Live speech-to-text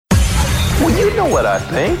Well, you know what I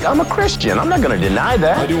think. I'm a Christian. I'm not going to deny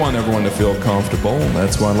that. I do want everyone to feel comfortable.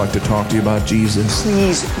 That's why I'd like to talk to you about Jesus.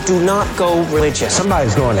 Please do not go religious.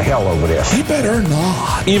 Somebody's going to hell over this. He better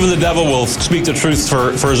not. Even the devil will speak the truth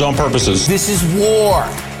for his own purposes. This is war.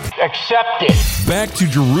 Accept it. Back to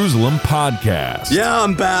Jerusalem podcast. Yeah,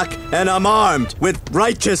 I'm back, and I'm armed with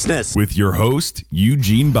righteousness. With your host,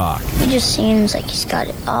 Eugene Bach. He just seems like he's got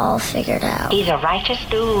it all figured out. He's a righteous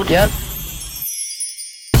dude. Yep.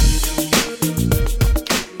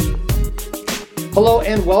 Hello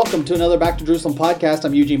and welcome to another Back to Jerusalem podcast.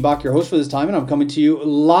 I'm Eugene Bach, your host for this time, and I'm coming to you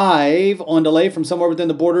live on delay from somewhere within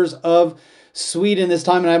the borders of Sweden this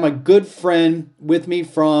time. And I have my good friend with me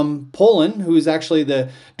from Poland, who is actually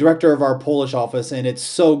the director of our Polish office. And it's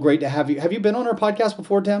so great to have you. Have you been on our podcast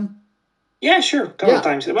before, Tim? Yeah, sure. A couple of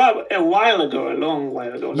times. About a while ago, a long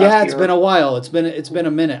while ago. Yeah, it's been a while. It's been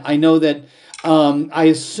a minute. I know that. I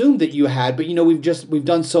assumed that you had, but we've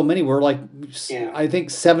done so many. We're like, I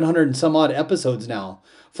think 700 and some odd episodes now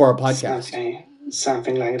for our podcast.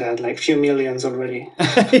 Something like that, like a few millions already.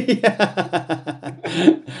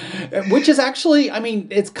 Which is actually, I mean,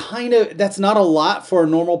 that's not a lot for a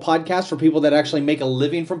normal podcast for people that actually make a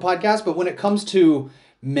living from podcasts. But when it comes to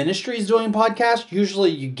ministries doing podcasts,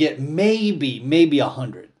 usually you get maybe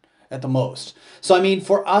 100 at the most. So, I mean,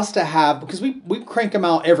 for us to have, because we crank them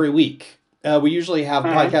out every week. We usually have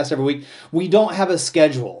podcasts every week. We don't have a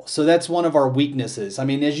schedule, so that's one of our weaknesses. I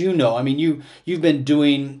mean, as you know, you've been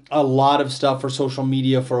doing a lot of stuff for social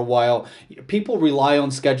media for a while. People rely on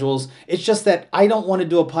schedules. It's just that I don't want to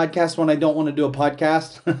do a podcast when I don't want to do a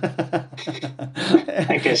podcast.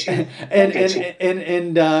 I guess you.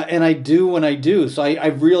 And I do when I do. So I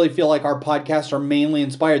really feel like our podcasts are mainly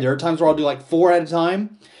inspired. There are times where I'll do like 4 at a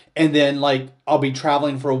time. And then, like, I'll be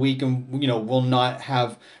traveling for a week and, we'll not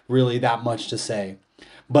have really that much to say.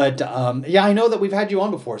 But, I know that we've had you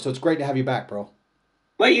on before, so it's great to have you back, bro.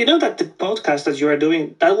 Well, you know that the podcast that you are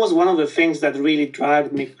doing, that was one of the things that really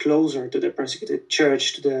dragged me closer to the persecuted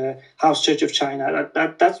church, to the House Church of China.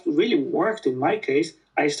 That really worked in my case.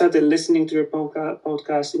 I started listening to your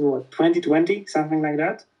podcast in, 2020, something like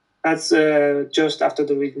that. That's just after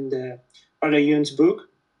reading the Brother Eugne's book.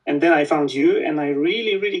 And then I found you, and I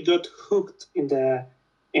really, really got hooked in the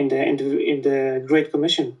Great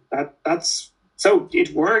Commission. That's so it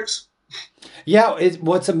works. Yeah,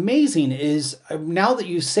 what's amazing is now that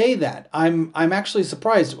you say that, I'm actually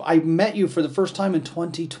surprised. I met you for the first time in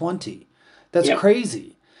 2020. That's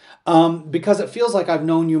crazy, because it feels like I've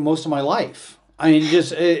known you most of my life. I mean,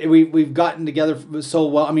 just we've gotten together so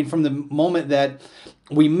well. I mean, from the moment that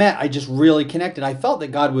we met, I just really connected. I felt that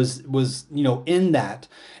God was in that.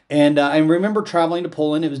 And I remember traveling to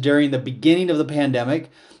Poland. It was during the beginning of the pandemic.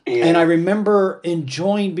 Yeah. And I remember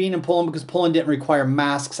enjoying being in Poland because Poland didn't require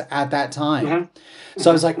masks at that time. Mm-hmm. So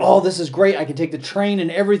I was like, oh, this is great. I can take the train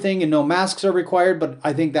and everything and no masks are required. But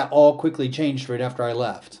I think that all quickly changed right after I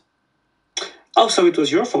left. Oh, so it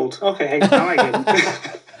was your fault. Okay, now I get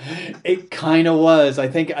it. It kind of was. I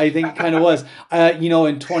think it kind of was.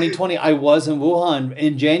 In 2020, I was in Wuhan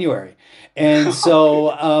in January. And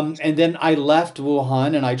so, and then I left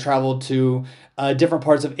Wuhan and I traveled to different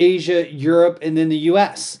parts of Asia, Europe, and then the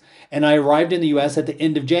U.S. And I arrived in the U.S. at the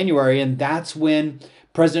end of January. And that's when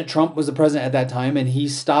President Trump was the president at that time. And he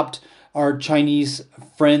stopped our Chinese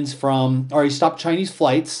friends he stopped Chinese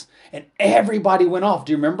flights. And everybody went off.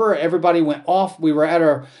 Do you remember? Everybody went off. We had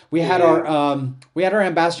our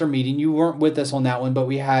ambassador meeting. You weren't with us on that one, but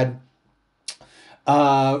we had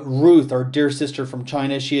Ruth, our dear sister from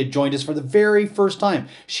China. She had joined us for the very first time.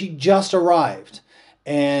 She just arrived,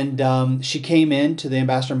 and she came in to the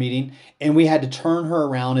ambassador meeting, and we had to turn her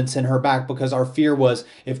around and send her back because our fear was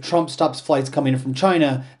if Trump stops flights coming in from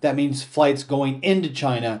China, that means flights going into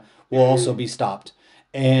China will also be stopped.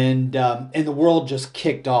 And the world just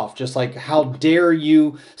kicked off, just like, how dare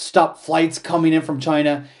you stop flights coming in from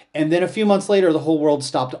China? And then a few months later, the whole world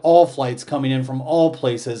stopped all flights coming in from all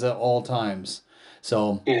places at all times.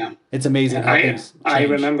 So it's amazing how things change. I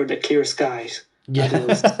remember the clear skies. Yeah, it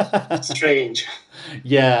was strange.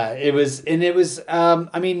 Yeah, it was.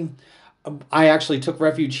 I actually took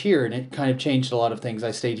refuge here, and it kind of changed a lot of things.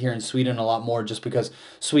 I stayed here in Sweden a lot more just because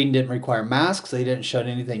Sweden didn't require masks. They didn't shut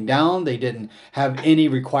anything down. They didn't have any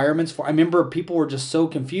requirements for. I remember people were just so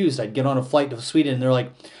confused. I'd get on a flight to Sweden, and they're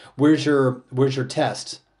like, "Where's your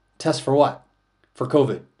test? Test for what? For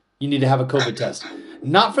COVID? You need to have a COVID test.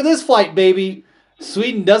 Not for this flight, baby.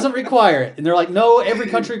 Sweden doesn't require it." And they're like, "No, every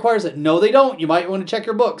country requires it." No, they don't. You might want to check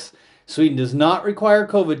your books. Sweden does not require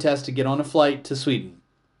COVID test to get on a flight to Sweden.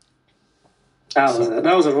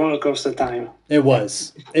 That was a roller coaster time. It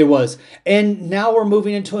was. It was. And now we're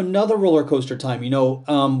moving into another roller coaster time.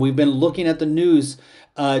 We've been looking at the news.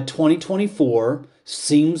 2024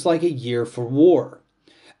 seems like a year for war.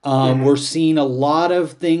 We're seeing a lot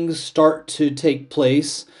of things start to take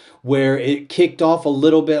place where it kicked off a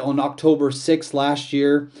little bit on October 6th last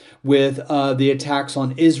year with the attacks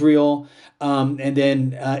on Israel. And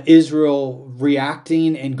then Israel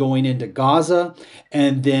reacting and going into Gaza,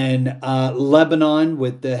 and then Lebanon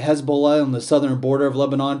with the Hezbollah on the southern border of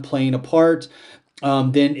Lebanon playing a part.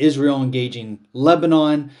 Then Israel engaging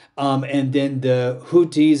Lebanon, and then the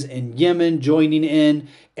Houthis in Yemen joining in,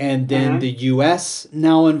 and then the U.S.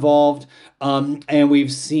 now involved. And we've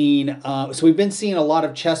been seeing a lot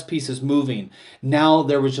of chess pieces moving. Now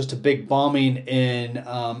there was just a big bombing in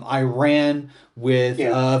Iran with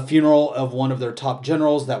a funeral of one of their top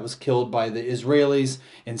generals that was killed by the Israelis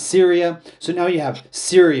in Syria. So now you have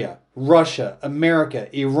Syria, Russia, America,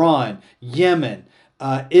 Iran, Yemen,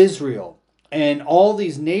 Israel. And all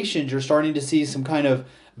these nations, you're starting to see some kind of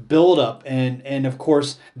buildup, and of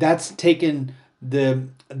course that's taken the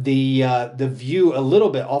view a little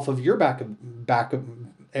bit off of your back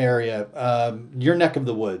area, your neck of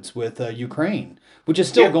the woods with Ukraine, which is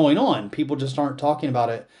still going on. People just aren't talking about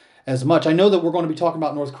it as much. I know that we're going to be talking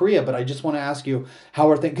about North Korea, but I just want to ask you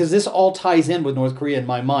how are things, because this all ties in with North Korea in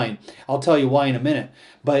my mind. I'll tell you why in a minute.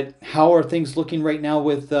 But how are things looking right now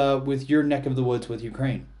with your neck of the woods with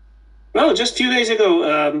Ukraine? Well, just a few days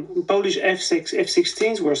ago, Polish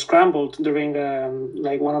F-16s were scrambled during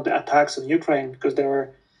one of the attacks on Ukraine because they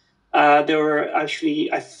were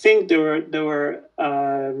actually, I think they were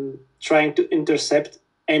trying to intercept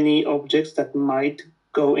any objects that might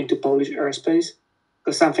go into Polish airspace,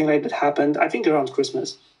 because something like that happened, I think around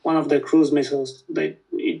Christmas. One of the cruise missiles,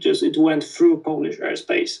 it went through Polish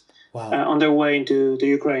airspace. Wow. On their way into the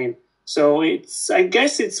Ukraine. So I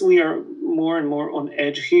guess we are more and more on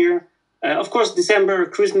edge here. Of course, December,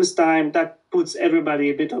 Christmas time, that puts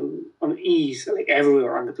everybody a bit on ease, like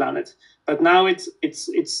everywhere on the planet. But now it's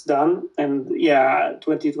done, and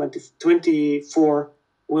 2024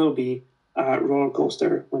 will be a roller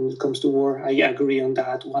coaster when it comes to war. I agree on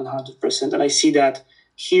that 100%, and I see that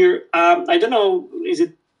here. I don't know, is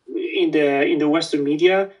it in the Western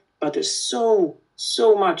media? But there's so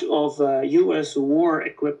much of U.S. war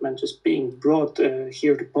equipment just being brought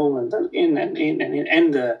here to Poland and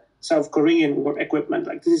the South Korean war equipment.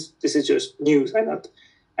 Like this is just news. I'm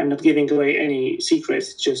not giving away any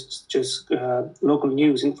secrets. It's just local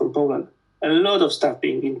news from Poland. A lot of stuff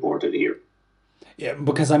being imported here. Yeah,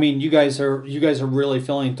 because I mean, you guys are really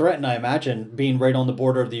feeling threatened. I imagine being right on the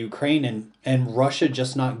border of the Ukraine and Russia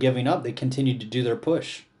just not giving up. They continue to do their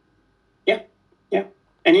push. Yeah.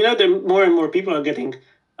 And more and more people are getting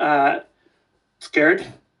scared.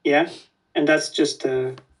 Yeah, and that's just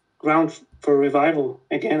ground for revival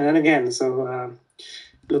again and again. So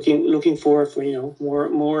looking forward for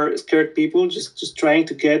more scared people, just trying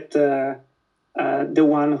to get the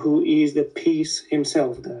one who is the peace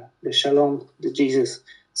himself, the Shalom, the Jesus.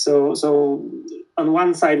 So on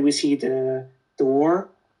one side we see the war,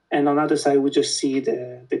 and on the other side we just see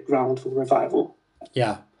the ground for revival.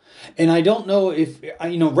 Yeah. And I don't know if,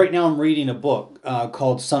 right now I'm reading a book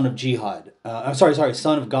called Son of Jihad. I'm sorry,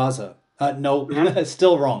 Son of Gaza. No,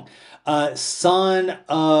 still wrong. Son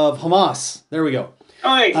of Hamas. There we go.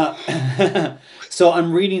 So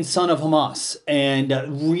I'm reading Son of Hamas, and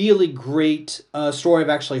really great story. I've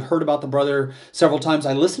actually heard about the brother several times.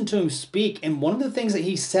 I listened to him speak, and one of the things that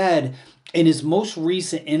he said in his most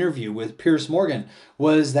recent interview with Piers Morgan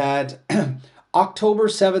was that October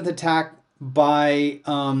 7th attack by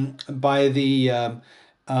the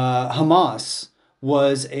Hamas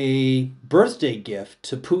was a birthday gift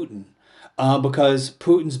to Putin, because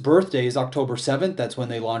Putin's birthday is October 7th. That's when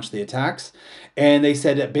they launched the attacks, and they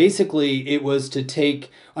said that basically it was to take.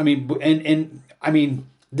 I mean,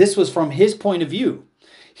 this was from his point of view.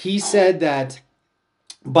 He said that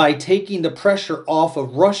by taking the pressure off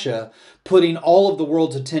of Russia, putting all of the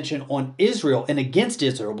world's attention on Israel and against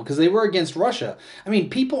Israel, because they were against Russia. I mean,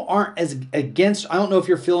 people aren't as against, I don't know if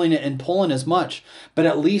you're feeling it in Poland as much, but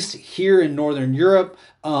at least here in Northern Europe,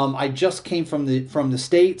 I just came from the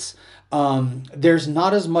States, there's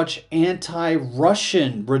not as much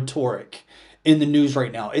anti-Russian rhetoric in the news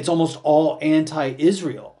right now. It's almost all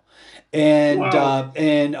anti-Israel. And wow.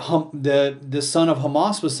 The son of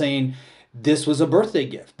Hamas was saying, this was a birthday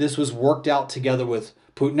gift. This was worked out together with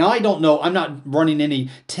Putin. Now, I don't know. I'm not running any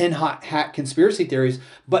tin hat conspiracy theories,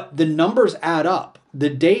 but the numbers add up. The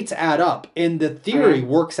dates add up, and the theory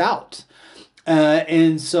works out.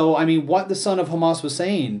 And so, I mean, what the son of Hamas was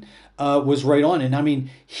saying was right on. And I mean,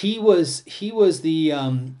 he was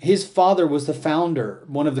the his father was the founder,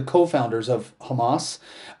 one of the co-founders of Hamas.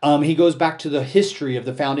 He goes back to the history of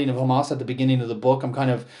the founding of Hamas at the beginning of the book. I'm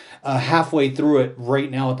kind of halfway through it right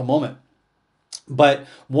now at the moment. But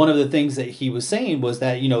one of the things that he was saying was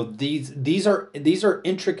that, these are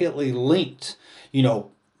intricately linked.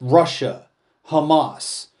 Russia,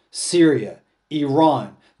 Hamas, Syria,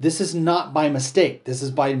 Iran. This is not by mistake. This is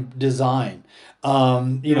by design.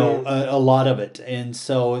 A lot of it. And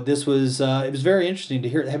so this was it was very interesting to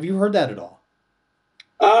hear. Have you heard that at all?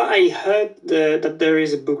 I heard that there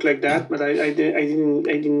is a book like that, but I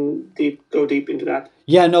didn't go deep into that.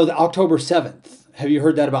 Yeah, no, the October 7th. Have you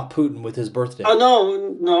heard that about Putin with his birthday? Oh,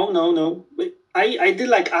 no. I did,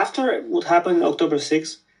 like, after what happened October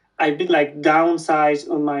 6th, I did, like, downsize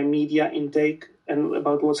on my media intake and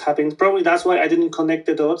about what's happening. Probably that's why I didn't connect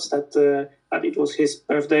the dots that it was his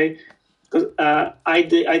birthday. Because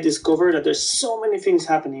I discovered that there's so many things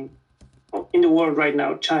happening in the world right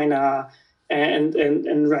now, China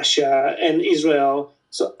and Russia and Israel.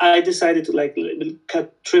 So I decided to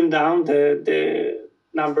trim down the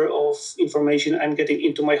number of information I'm getting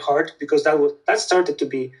into my heart, because that started to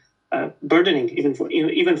be burdening even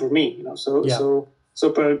for me. So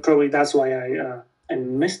probably that's why I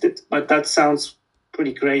missed it. But that sounds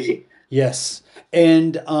pretty crazy. Yes.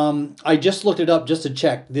 And I just looked it up just to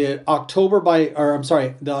check. The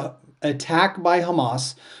attack by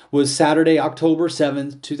Hamas was Saturday, October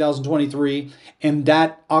 7th, 2023. And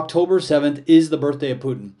that October 7th is the birthday of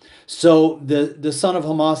Putin. So the son of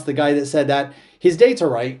Hamas, the guy that said that, his dates are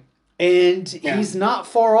right. And he's not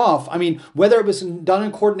far off. I mean, whether it was done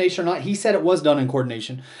in coordination or not, he said it was done in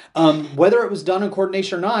coordination. Whether it was done in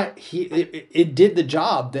coordination or not, it did the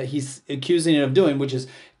job that he's accusing it of doing, which is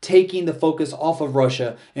taking the focus off of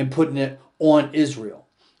Russia and putting it on Israel.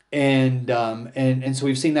 And so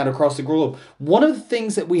we've seen that across the globe. One of the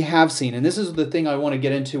things that we have seen, and this is the thing I want to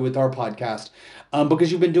get into with our podcast,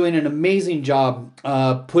 because you've been doing an amazing job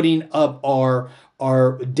putting up our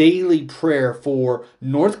daily prayer for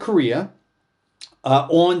North Korea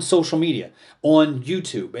on social media, on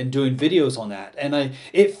YouTube, and doing videos on that. And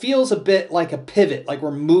it feels a bit like a pivot, like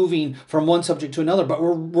we're moving from one subject to another, but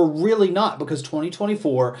we're really not, because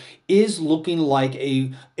 2024 is looking like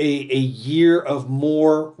a year of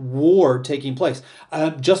more war taking place.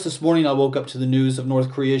 Just this morning, I woke up to the news of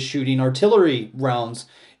North Korea shooting artillery rounds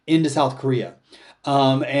into South Korea,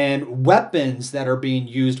 and weapons that are being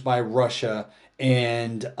used by Russia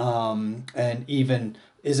and even,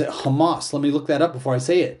 is it Hamas? Let me look that up before I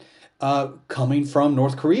say it. Coming from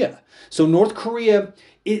North Korea. So North Korea,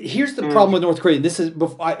 here's the problem with North Korea. This is,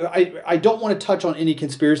 I don't want to touch on any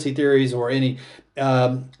conspiracy theories or any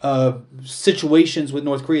situations with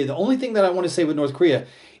North Korea. The only thing that I want to say with North Korea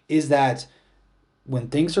is that when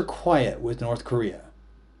things are quiet with North Korea,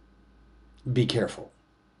 be careful.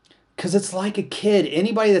 Because it's like a kid.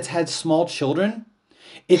 Anybody that's had small children,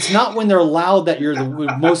 it's not when they're loud that you're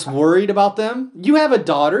the most worried about them. You have a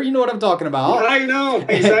daughter. You know what I'm talking about. I know,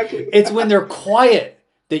 exactly. It's when they're quiet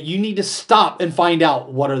that you need to stop and find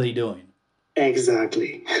out what are they doing.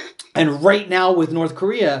 Exactly. And right now with North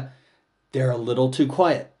Korea, they're a little too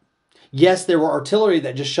quiet. Yes, there were artillery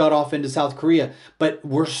that just shot off into South Korea, but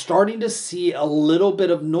we're starting to see a little bit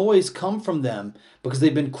of noise come from them because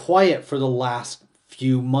they've been quiet for the last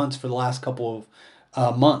few months, for the last couple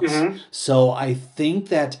of months. Mm-hmm. So I think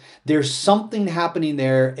that there's something happening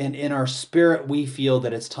there, and in our spirit, we feel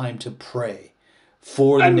that it's time to pray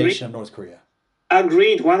for the nation of North Korea.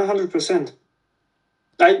 Agreed, 100%.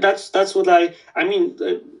 That's what I mean,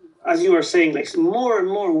 as you were saying, like more and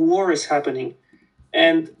more war is happening.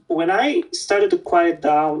 And when I started to quiet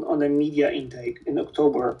down on the media intake in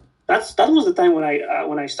October, that was the time when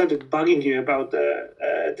I started bugging you about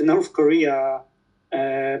the North Korea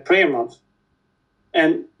prayer month.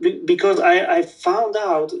 And because I found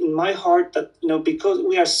out in my heart that, because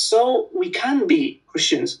we can be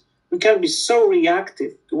Christians, we can be so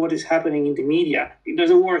reactive to what is happening in the media. There's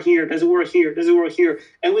a war here, there's a war here, there's a war here.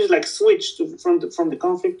 And we just like switch from the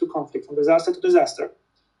conflict to conflict, from disaster to disaster.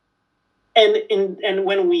 And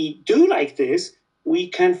when we do like this, we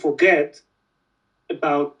can forget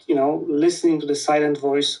about, listening to the silent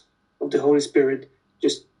voice of the Holy Spirit,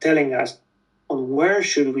 just telling us on where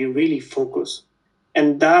should we really focus.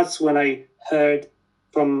 And that's when I heard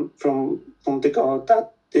from the God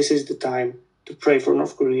that this is the time to pray for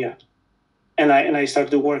North Korea, and I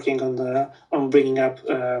started working on bringing up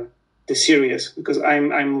the series, because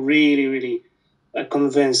I'm really really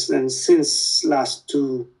convinced, and since last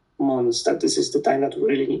 2 months, that this is the time that we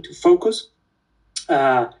really need to focus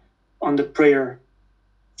on the prayer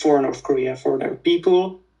for North Korea, for their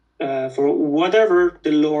people, for whatever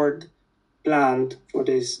the Lord planned for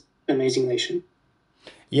this amazing nation.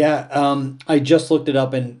 Yeah, I just looked it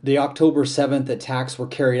up, and the October 7th attacks were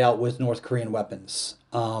carried out with North Korean weapons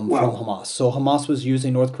from Hamas. So Hamas was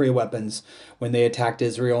using North Korea weapons when they attacked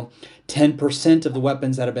Israel. 10% of the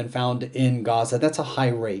weapons that have been found in Gaza, that's a high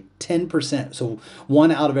rate, 10%. So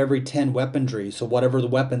 1 out of every 10 weaponry, so whatever the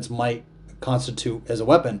weapons might constitute as a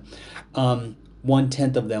weapon,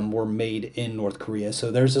 1/10 of them were made in North Korea.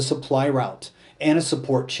 So there's a supply route and a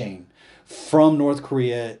support chain from North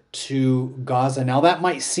Korea to Gaza. Now, that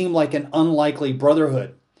might seem like an unlikely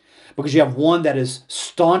brotherhood because you have one that is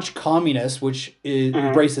staunch communist, which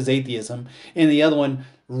embraces atheism, and the other one,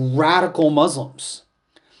 radical Muslims.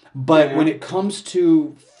 But when it comes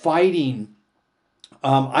to fighting,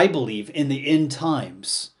 I believe in the end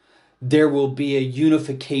times, there will be a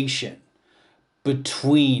unification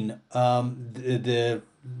between the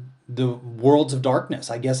worlds of darkness,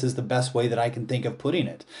 I guess, is the best way that I can think of putting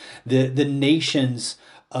it. The nations,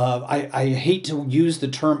 I hate to use the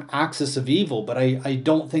term axis of evil, but I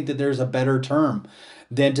don't think that there's a better term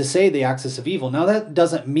than to say the axis of evil. Now, that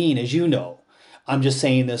doesn't mean, as you know, I'm just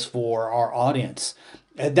saying this for our audience,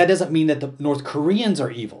 that doesn't mean that the North Koreans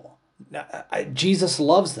are evil. Jesus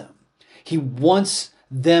loves them. He wants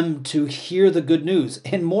them to hear the good news.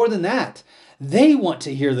 And more than that, they want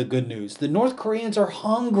to hear the good news. The North Koreans are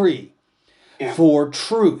hungry for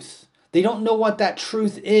truth. They don't know what that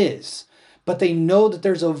truth is, but they know that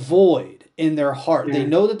there's a void in their heart. They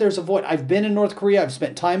know that there's a void. I've been in North Korea. I've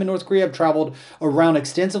spent time in North Korea. I've traveled around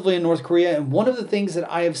extensively in North Korea. And one of the things that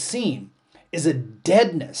I have seen is a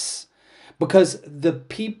deadness, because the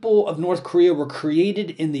people of North Korea were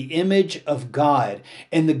created in the image of God.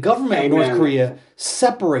 And the government of North Korea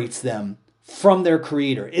separates them from their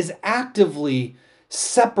creator, is actively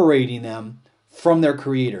separating them from their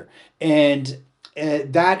creator. And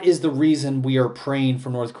that is the reason we are praying for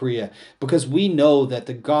North Korea, because we know that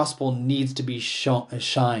the gospel needs to be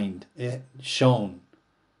shine.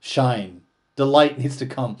 The light needs to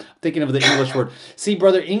come. I'm thinking of the English word. See,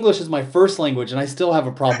 brother, English is my first language, and I still have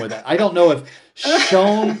a problem with that. I don't know if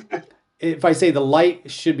shone, if I say the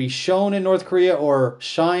light should be shown in North Korea or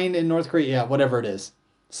shine in North Korea. Yeah, whatever it is.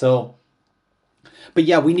 So, but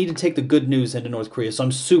yeah, we need to take the good news into North Korea. So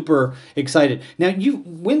I'm super excited. Now,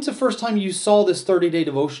 when's the first time you saw this 30-day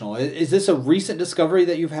devotional? Is this a recent discovery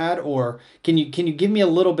that you've had, or can you give me a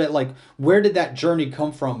little bit, like, where did that journey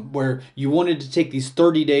come from, where you wanted to take these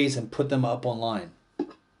 30 days and put them up online?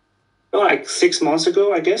 Like 6 months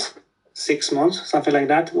ago, I guess. 6 months, something like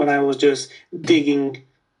that, when I was just digging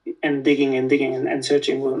and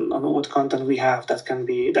searching on what content we have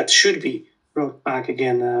that should be brought back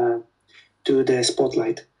again to the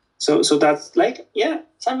spotlight. So that's like,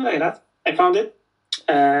 something like that. I found it,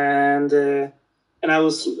 and I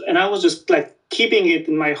was just like keeping it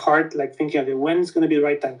in my heart, like thinking, okay, when it's going to be the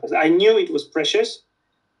right time, because I knew it was precious.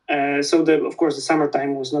 So of course the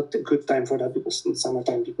summertime was not a good time for that, because in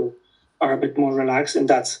summertime people are a bit more relaxed, and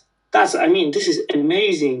that's I mean, this is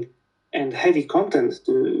amazing and heavy content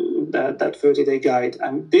to that 30-day guide.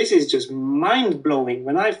 This is just mind blowing.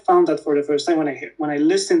 When I found that for the first time, when I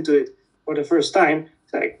listened to it for the first time,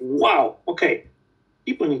 it's like, wow, okay,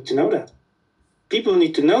 people need to know that. People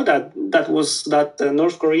need to know that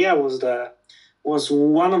North Korea was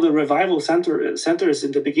one of the revival centers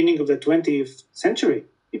in the beginning of the 20th century.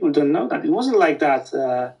 People don't know that. It wasn't like that.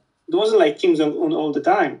 It wasn't like Kim Jong-un all the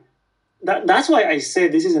time. That's why I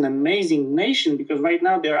said this is an amazing nation, because right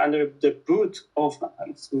now they're under the boot of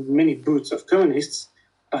many boots of communists,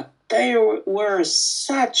 but they were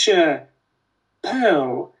such a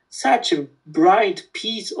pearl, such a bright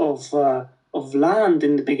piece of land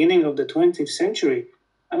in the beginning of the 20th century.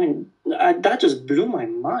 I mean, that just blew my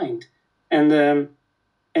mind, and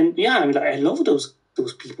yeah, I mean, I love those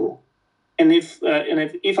people, and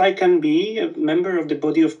if I can be a member of the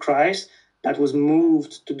body of Christ that was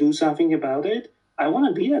moved to do something about it, I want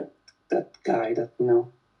to be that guy,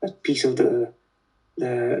 that piece of the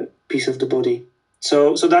piece of the body.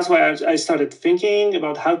 So that's why I started thinking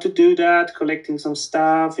about how to do that, collecting some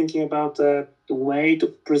stuff, thinking about the way to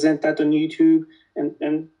present that on YouTube,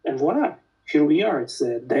 and voila, here we are. It's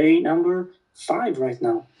day number 5 right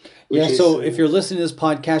now. Yeah, so if you're listening to this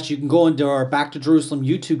podcast, you can go into our Back to Jerusalem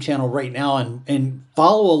YouTube channel right now and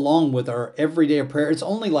follow along with our everyday of prayer. It's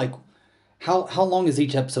only like, how long is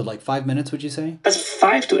each episode? Like 5 minutes, would you say? That's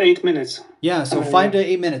 5 to 8 minutes. Yeah, so 5 to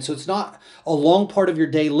 8 minutes. So it's not a long part of your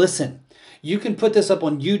day. Listen, You can put this up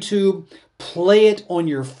on YouTube, play it on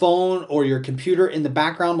your phone or your computer in the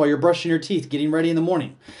background while you're brushing your teeth, getting ready in the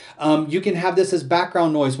morning. You can have this as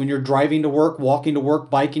background noise when you're driving to work, walking to work,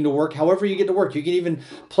 biking to work, however you get to work. You can even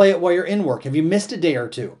play it while you're in work. Have you missed a day or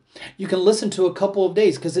two? You can listen to a couple of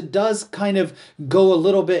days because it does kind of go a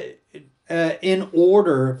little bit in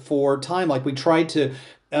order for time. Like we tried to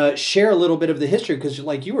share a little bit of the history because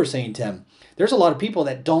like you were saying, Tim, there's a lot of people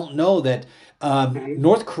that don't know that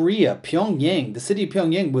North Korea, Pyongyang, the city of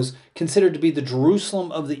Pyongyang was considered to be the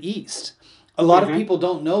Jerusalem of the East. A lot of people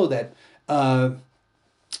don't know that,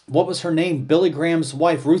 what was her name? Billy Graham's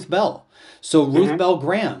wife, Ruth Bell. So Ruth Bell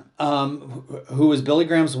Graham, who was Billy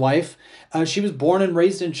Graham's wife, she was born and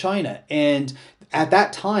raised in China. And at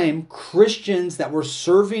that time, Christians that were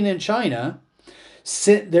serving in China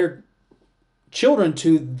sent their children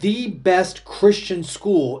to the best Christian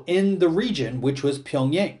school in the region, which was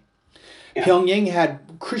Pyongyang. Yeah. Pyongyang had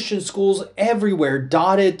Christian schools everywhere,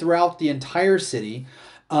 dotted throughout the entire city.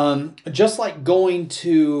 Just like going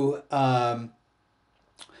to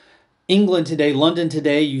England today, London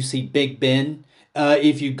today, you see Big Ben.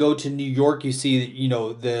 If you go to New York, you see,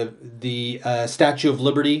 the Statue of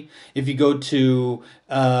Liberty. If you go to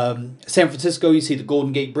San Francisco, you see the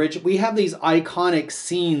Golden Gate Bridge. We have these iconic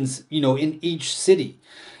scenes, in each city.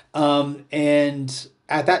 And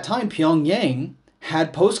at that time, Pyongyang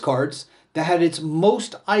had postcards that had its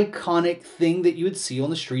most iconic thing that you would see on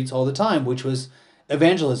the streets all the time, which was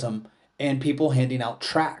evangelism and people handing out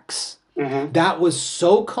tracts. That was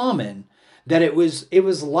so common that it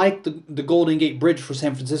was like the Golden Gate Bridge for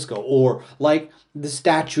San Francisco or like the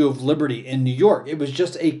Statue of Liberty in New York. It was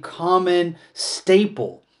just a common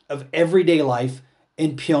staple of everyday life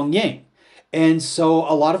in Pyongyang. And so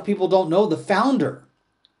a lot of people don't know the founder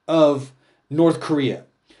of North Korea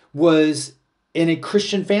was in a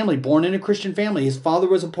Christian family, born in a Christian family. His father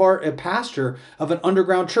was a pastor of an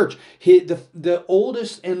underground church. The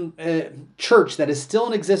oldest church that is still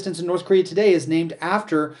in existence in North Korea today is named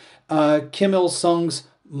after Kim Il-sung's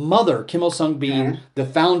mother, Kim Il-sung being the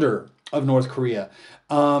founder of North Korea.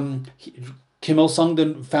 Kim Il-sung,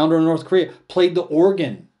 the founder of North Korea, played the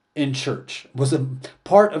organ in church, was a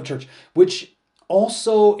part of church, which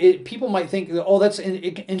also people might think, oh, that's an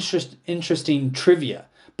interesting trivia.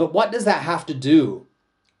 But what does that have to do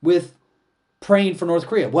with praying for North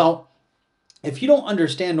Korea? Well, if you don't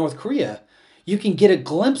understand North Korea, you can get a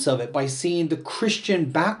glimpse of it by seeing the Christian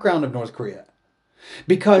background of North Korea.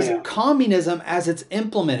 Because communism, as it's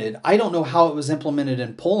implemented, I don't know how it was implemented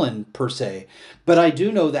in Poland per se, but I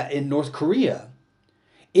do know that in North Korea,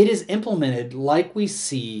 it is implemented like we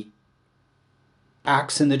see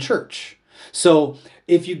acts in the church. So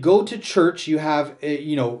if you go to church, you have,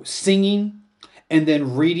 singing, and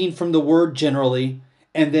then reading from the word generally,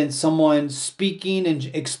 and then someone speaking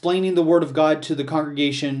and explaining the word of God to the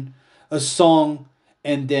congregation, a song,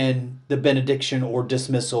 and then the benediction or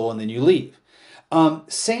dismissal, and then you leave.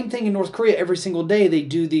 Same thing in North Korea. Every single day they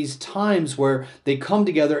do these times where they come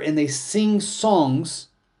together and they sing songs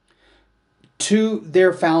to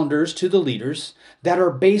their founders, to the leaders, that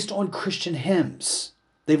are based on Christian hymns.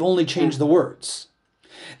 They've only changed the words.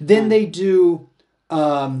 Then they do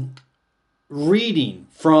reading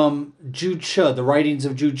from Jude Cho, the writings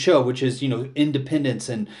of Jude Cho, which is, independence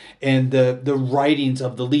and the writings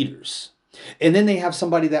of the leaders. And then they have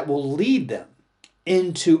somebody that will lead them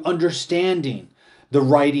into understanding the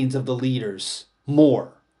writings of the leaders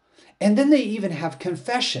more. And then they even have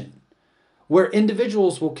confession, where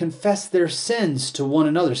individuals will confess their sins to one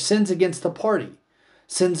another, sins against the party,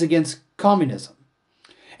 sins against communism.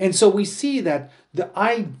 And so we see that the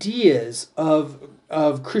ideas of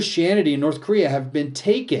Christianity in North Korea have been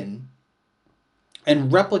taken and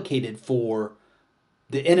replicated for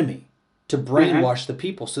the enemy to brainwash the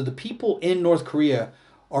people. So the people in North Korea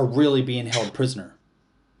are really being held prisoner.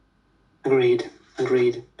 Agreed.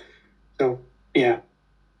 So, yeah.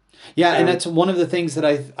 Yeah, and that's one of the things that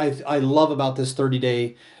I love about this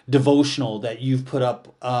 30-day devotional that you've put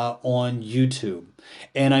up on YouTube.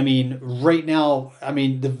 And I mean, right now,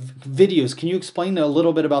 the videos, can you explain a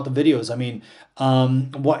little bit about the videos?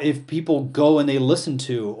 What if people go and they listen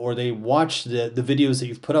to or they watch the videos that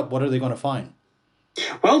you've put up, what are they going to find?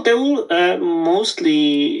 Well, they will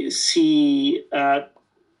mostly see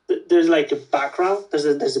there's like a background.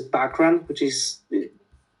 There's a background, which is,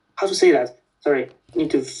 how to say that? Sorry, I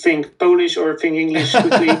need to think Polish or think English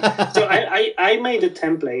quickly. So I made a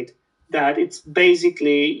template that it's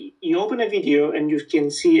basically, you open a video and you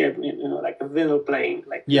can see like a vinyl playing,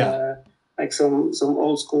 like some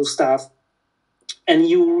old school stuff, and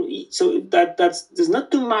there's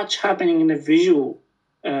not too much happening in the visual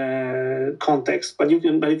context, but you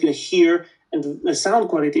can hear, and the sound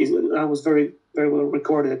quality was very very well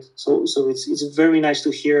recorded. So it's very nice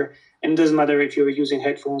to hear, and it doesn't matter if you're using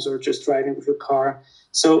headphones or just driving with your car.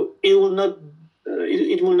 So it will not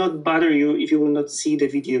it will not bother you if you will not see the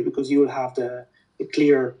video, because you will have the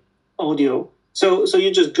clear audio. So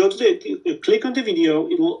you just go to you click on the video,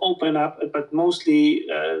 it will open up, but mostly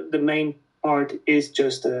the main part is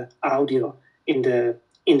just audio in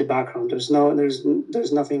the background. There's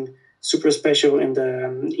nothing super special in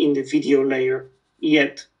the video layer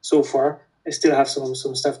yet so far. I still have some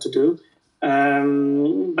stuff to do,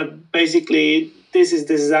 but basically this is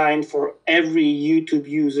designed for every YouTube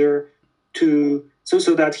user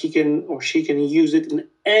so that he can or she can use it in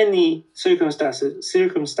any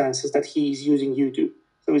circumstances that he is using YouTube.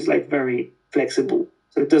 So it's like very flexible.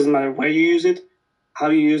 So it doesn't matter where you use it, how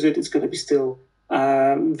you use it. It's going to be still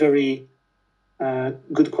very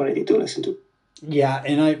good quality to listen to. Yeah,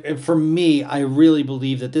 and for me, I really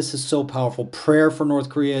believe that this is so powerful. Prayer for North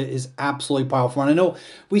Korea is absolutely powerful. And I know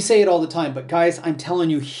we say it all the time, but guys, I'm telling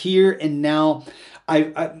you, here and now,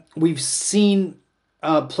 we've seen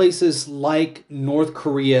places like North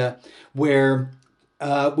Korea where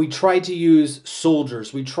we try to use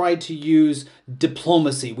soldiers, we try to use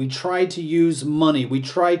diplomacy, we try to use money, we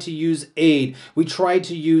try to use aid, we try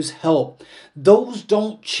to use help. Those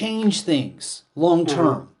don't change things long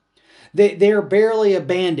term. They are barely a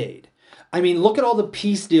Band-Aid. I mean, look at all the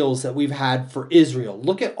peace deals that we've had for Israel.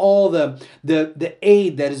 Look at all the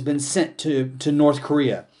aid that has been sent to North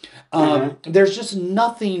Korea. There's just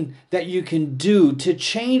nothing that you can do to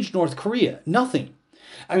change North Korea. Nothing.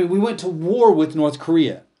 I mean, we went to war with North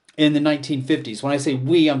Korea in the 1950s. When I say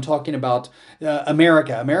we, I'm talking about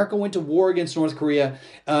America. America went to war against North Korea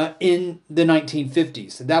in the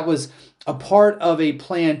 1950s. That was a part of a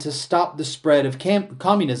plan to stop the spread of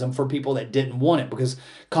communism for people that didn't want it, because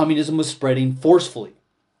communism was spreading forcefully.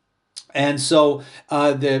 And so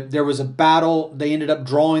there was a battle. They ended up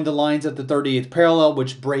drawing the lines at the 38th parallel,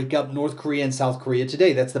 which break up North Korea and South Korea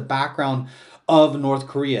today. That's the background of North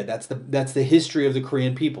Korea. That's the history of the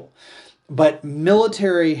Korean people. But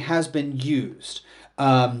military has been used.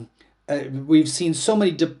 We've seen so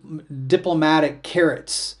many diplomatic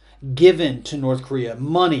carrots given to North Korea: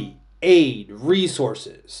 money, aid,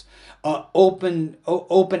 resources, open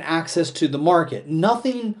access to the market.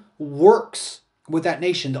 Nothing works with that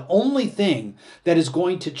nation. The only thing that is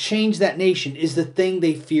going to change that nation is the thing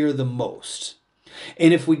they fear the most.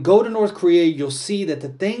 And if we go to North Korea, you'll see that the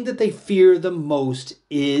thing that they fear the most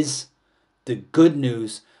is the good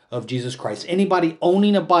news of Jesus Christ. Anybody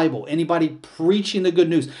owning a Bible, anybody preaching the good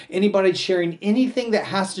news, anybody sharing anything that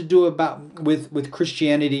has to do with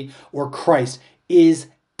Christianity or Christ is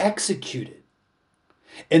executed.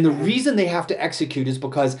 And the reason they have to execute is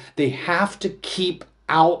because they have to keep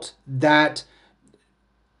out that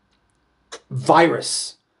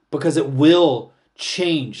virus, because it will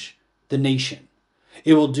change the nation.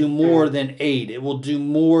 It will do more than aid. It will do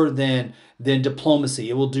more than diplomacy.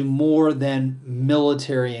 It will do more than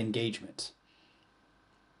military engagement.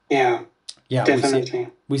 Yeah, definitely.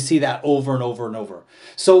 We see that over and over and over.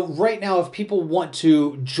 So right now, if people want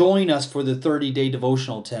to join us for the 30-day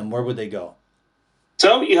devotional, Tim, where would they go?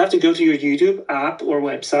 So you have to go to your YouTube app or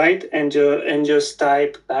website and just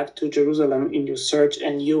type "Back to Jerusalem" in your search,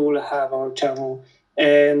 and you will have our channel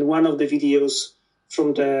and one of the videos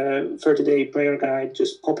from the 30-day prayer guide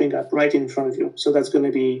just popping up right in front of you. So that's going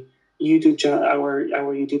to be YouTube channel, our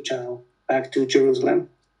YouTube channel, Back to Jerusalem.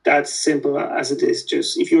 That's simple as it is.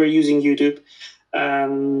 Just if you are using YouTube,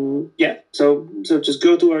 So just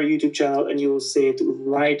go to our YouTube channel and you will see it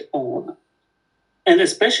right on. And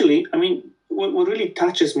especially, I mean, what really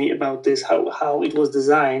touches me about this, how it was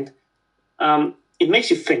designed, it makes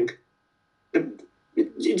you think.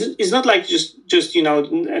 It's not like just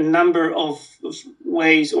a number of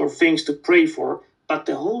ways or things to pray for, but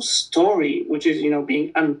the whole story, which is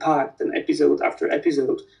being unpacked and episode after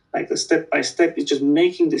episode, like the step by step, is just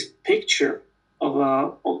making this picture of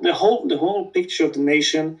the whole picture of the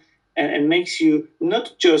nation, and makes you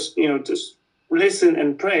not just just listen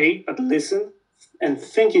and pray, but listen and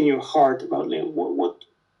think in your heart about what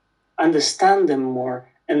understand them more,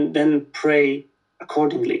 and then pray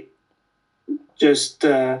accordingly. Just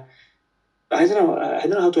I don't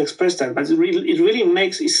know how to express that, but it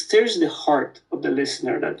really stirs the heart of the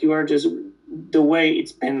listener that you are just the way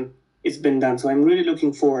it's been done. So I'm really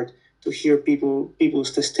looking forward to hear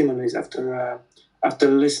people's testimonies after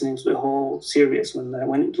listening to the whole series when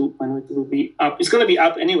it will be up. It's going to be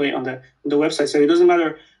up anyway on the website, so it doesn't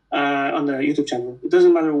matter on the YouTube channel. It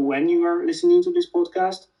doesn't matter when you are listening to this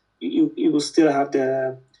podcast. You will still have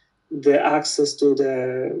the access to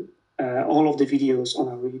the all of the videos on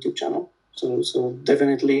our YouTube channel. So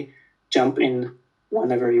definitely jump in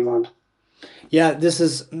whenever you want. Yeah,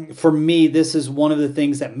 for me, this is one of the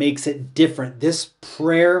things that makes it different. This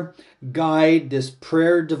prayer guide, this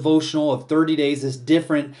prayer devotional of 30 days is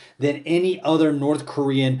different than any other North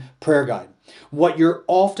Korean prayer guide. What you're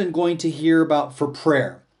often going to hear about for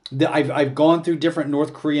prayer, I've gone through different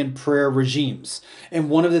North Korean prayer regimes. And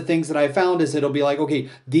one of the things that I found is it'll be like, okay,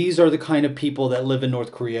 these are the kind of people that live in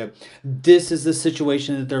North Korea. This is the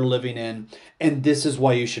situation that they're living in. And this is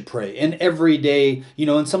why you should pray. And every day,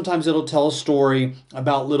 and sometimes it'll tell a story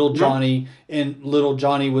about little Johnny, and little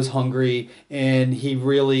Johnny was hungry and he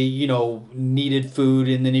really, needed food.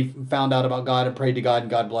 And then he found out about God and prayed to God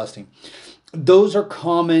and God blessed him. Those are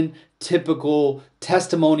common, typical,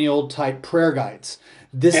 testimonial type prayer guides.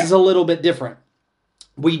 This is a little bit different.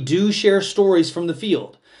 We do share stories from the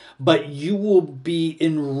field, but you will be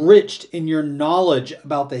enriched in your knowledge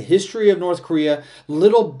about the history of North Korea,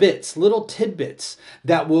 little bits, little tidbits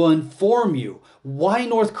that will inform you why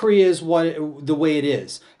North Korea is the way it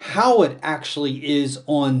is, how it actually is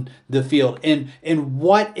on the field, and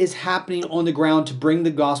what is happening on the ground to bring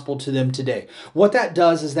the gospel to them today. What that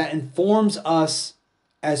does is that informs us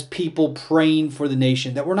as people praying for the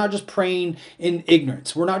nation, that we're not just praying in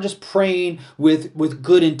ignorance. We're not just praying with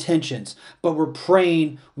good intentions, but we're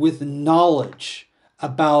praying with knowledge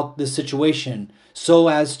about the situation so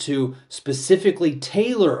as to specifically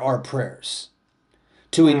tailor our prayers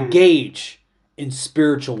to engage in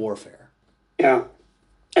spiritual warfare. Yeah.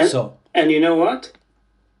 And you know what?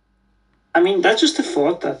 I mean, that's just a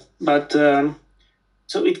thought, but so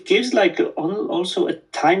it gives also a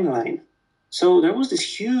timeline. So there was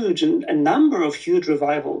this a number of huge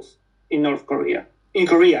revivals in North Korea. In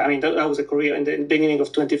Korea, I mean, that was Korea in the beginning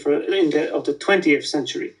of the 20th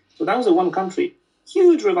century. So that was the one country.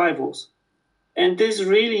 Huge revivals. And this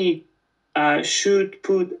really should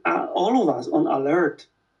put all of us on alert.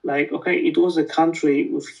 Like, okay, it was a country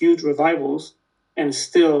with huge revivals, and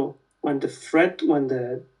still, when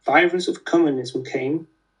the virus of communism came,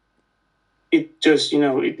 it just,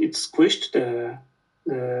 it squished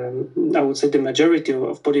I would say the majority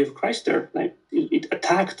of body of Christ there. Like it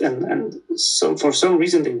attacked, and so for some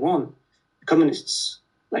reason they won. The communists,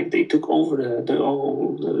 they took over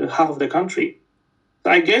the half of the country. So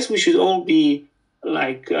I guess we should all be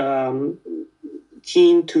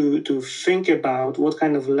keen to think about what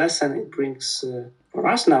kind of lesson it brings for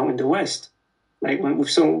us now in the West. Like with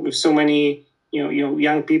so many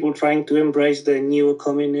young people trying to embrace the neo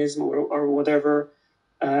communism or whatever.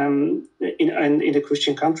 In the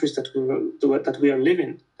Christian countries that we are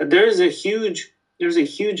living, that there's a huge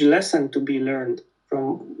lesson to be learned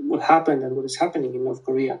from what happened and what is happening in North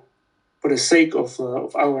Korea, for the sake of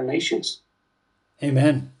our nations.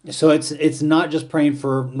 Amen. So it's not just praying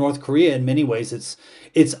for North Korea. In many ways,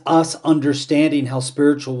 it's us understanding how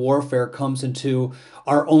spiritual warfare comes into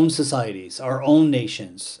our own societies, our own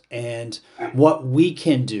nations, and what we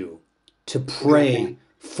can do to pray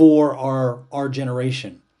for our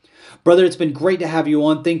generation. Brother, it's been great to have you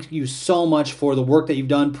on. Thank you so much for the work that you've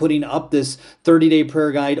done putting up this 30-day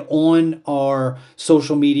prayer guide on our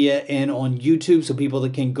social media and on YouTube so people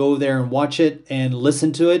that can go there and watch it and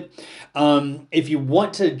listen to it. If you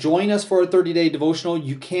want to join us for a 30-day devotional,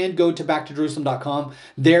 you can go to backtojerusalem.com.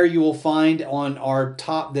 There you will find on our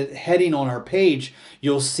top, the heading on our page,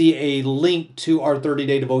 you'll see a link to our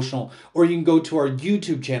 30-day devotional, or you can go to our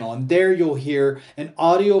YouTube channel, and there you'll hear an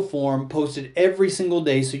audio form posted every single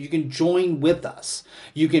day so you can join with us.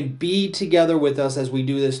 You can be together with us as we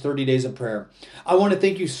do this 30 days of prayer. I want to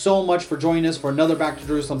thank you so much for joining us for another Back to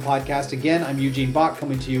Jerusalem podcast. Again, I'm Eugene Bach,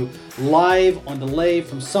 coming to you live on delay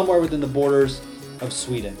from somewhere within the borders of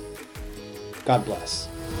Sweden. God bless.